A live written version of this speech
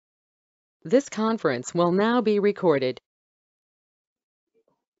This conference will now be recorded.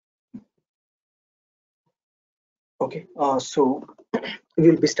 Okay, so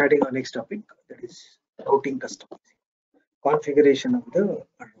we'll be starting our next topic, that is routing customization, configuration of the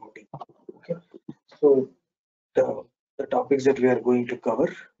routing. Okay, so the topics that we are going to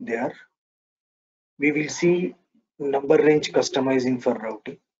cover, we will see number range customizing for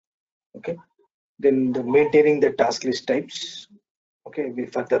routing. Okay, then maintaining the task list types. Okay,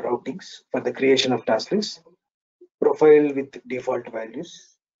 for the routings, for the creation of task lists, profile with default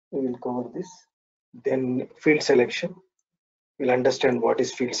values. We will cover this. Then field selection. We'll understand what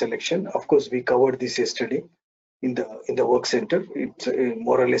is field selection. Of course, we covered this yesterday in the work center. It's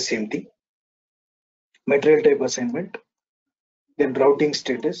more or less same thing. Material type assignment, then routing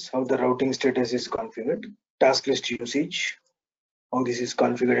status, how the routing status is configured, task list usage, how this is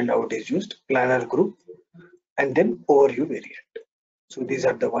configured and how it is used, planner group, and then overview variant. So these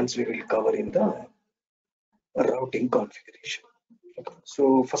are the ones we will cover in the routing configuration. Okay.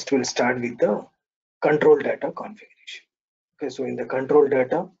 So first we'll start with the control data configuration. Okay, so in the control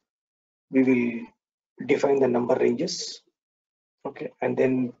data, we will define the number ranges. Okay, and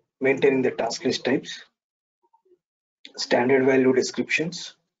then maintaining the task list types, standard value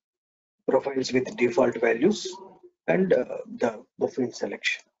descriptions, profiles with default values, and the field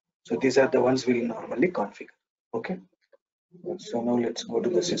selection. So these are the ones we'll normally configure. Okay, so now let's go to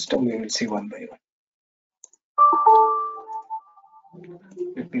the system. We will see one by one.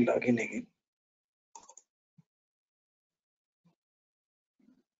 Let me log in again.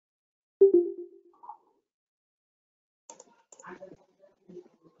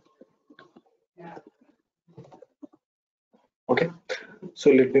 Okay, so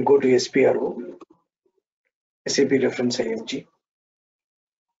let me go to SPRO, SAP reference IMG.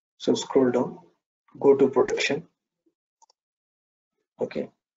 So scroll down, go to production. Okay,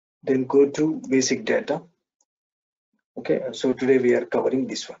 then go to basic data. Okay, so today we are covering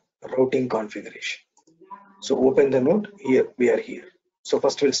this one, routing configuration. So open the node. Here we are here. So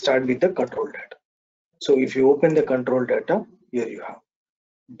first we'll start with the control data. So if you open the control data, here you have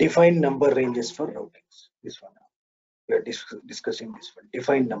define number ranges for routings. This one we are discussing this one.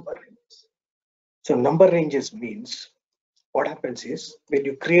 Define number ranges. So number ranges means what happens is when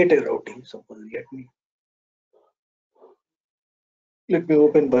you create a routing. Suppose let me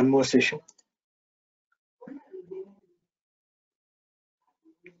open one more session.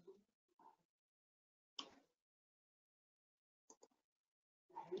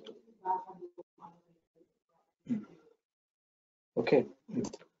 Okay,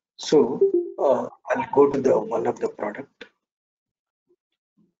 so I'll go to the one of the product.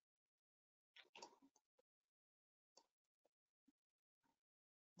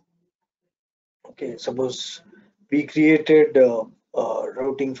 Okay, suppose we created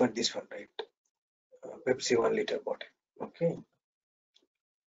routing for this one, right? Pepsi 1 liter bottle. Okay,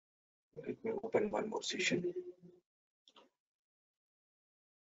 let me open one more session.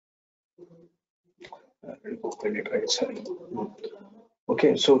 Open it, right? Sorry.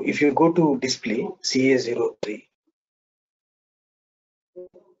 Okay, so if you go to display CA03,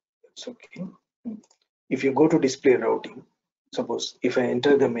 it's okay. If you go to display routing, suppose if I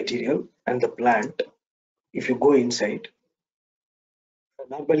enter the material and the plant, if you go inside,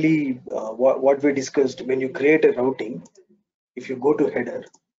 normally what we discussed, when you create a routing, if you go to header,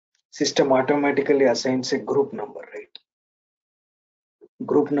 system automatically assigns a group number, right?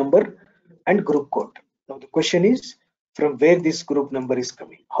 Group number and group code. Now the question is from where this group number is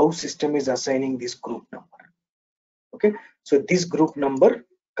coming, how system is assigning this group number. Okay, so this group number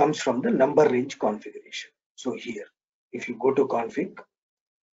comes from the number range configuration. So here, if you go to config,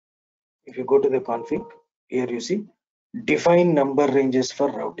 here you see define number ranges for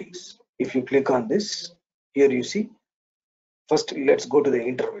routings. If you click on this, here you see, first let's go to the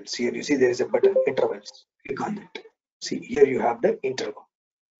intervals. Here you see there is a button, intervals. Click on that. See, here you have the interval.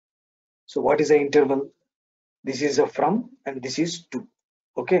 So what is the interval? This is a from and this is to.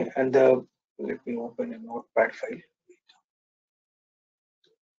 Okay, and let me open a notepad file.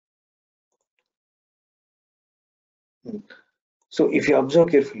 So if you observe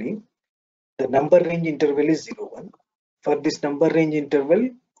carefully, the number range interval is 0, 1. For this number range interval,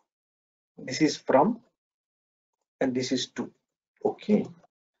 this is from and this is to. Okay,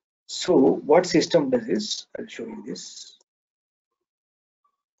 so what system does is, I'll show you this.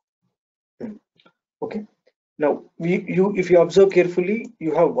 Okay, now if you observe carefully,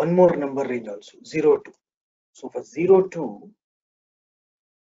 you have one more number range also, 0, 2. So for 0, 2,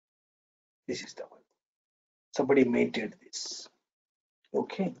 this is the one. Somebody maintained this.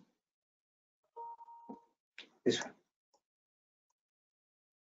 Okay, this one.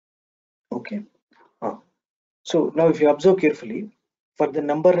 Okay. So now if you observe carefully, for the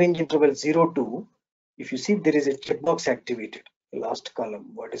number range interval 0 to, if you see there is a checkbox activated. The last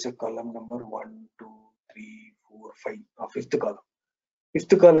column, what is a column number? 1, 2, 3, 4, 5, fifth column.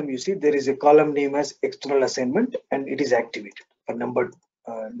 Fifth column, you see there is a column name as external assignment and it is activated for number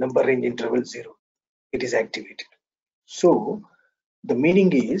range interval 0. It is activated. So the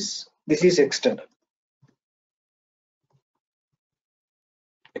meaning is this is external.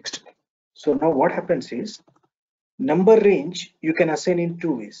 So now what happens is number range you can assign in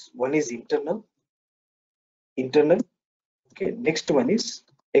two ways. One is internal. Okay, next one is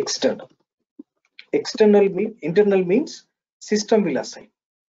external. Internal means system will assign.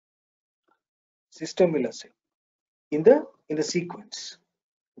 System will assign in the sequence.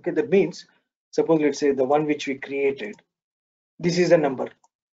 Okay, that means suppose let's say the one which we created. This is the number.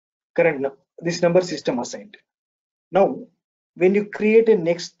 This number system assigned. Now, when you create a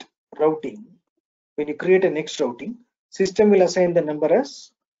next routing, system will assign the number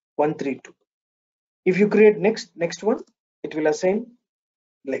as 132. If you create next one, it will assign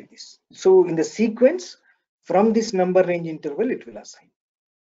like this. So in the sequence, from this number range interval, it will assign.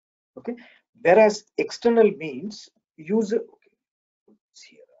 Okay. Whereas external means user. Okay,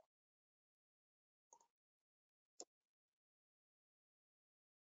 here.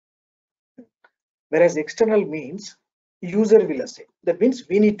 Whereas external means user will assign. That means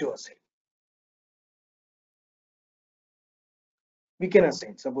we need to assign. We can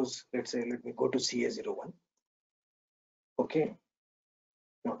assign. Suppose let's say let me go to CA01. Okay.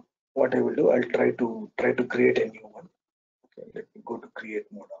 Now what I will do, I'll try to create a new one. Okay, let me go to create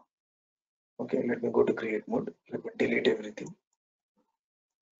mode. Okay, let me go to create mode. Let me delete everything.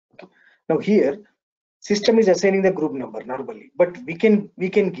 Okay. Now here system is assigning the group number normally, but we can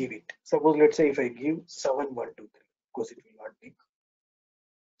give it. Suppose let's say if I give 7123, because it will not take.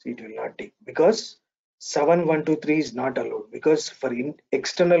 See, it will not take because 7123 is not allowed, because for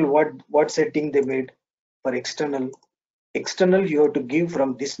external what setting they made for external you have to give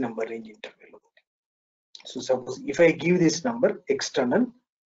from this number range interval. So suppose if I give this number external,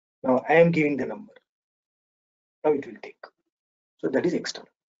 now I am giving the number. Now it will take. So that is external.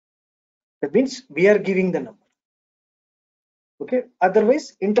 That means we are giving the number. Okay.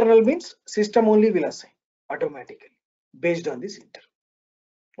 Otherwise, internal means system only will assign automatically based on this interval.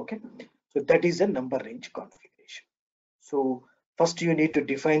 Okay. So that is a number range configuration. So first you need to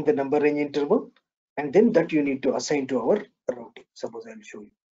define the number range interval, and then that you need to assign to our routing. Suppose I'll show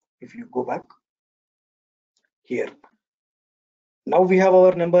you. If you go back here, now we have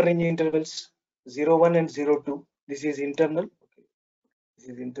our number range intervals 01 and 02. This is internal. Okay. This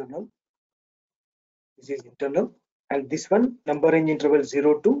is internal. This is internal. And this one number range interval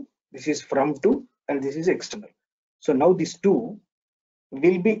 02. This is from to, and this is external. So now these two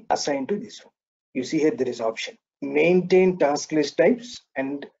will be assigned to this one. You see here there is option maintain task list types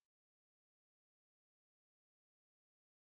and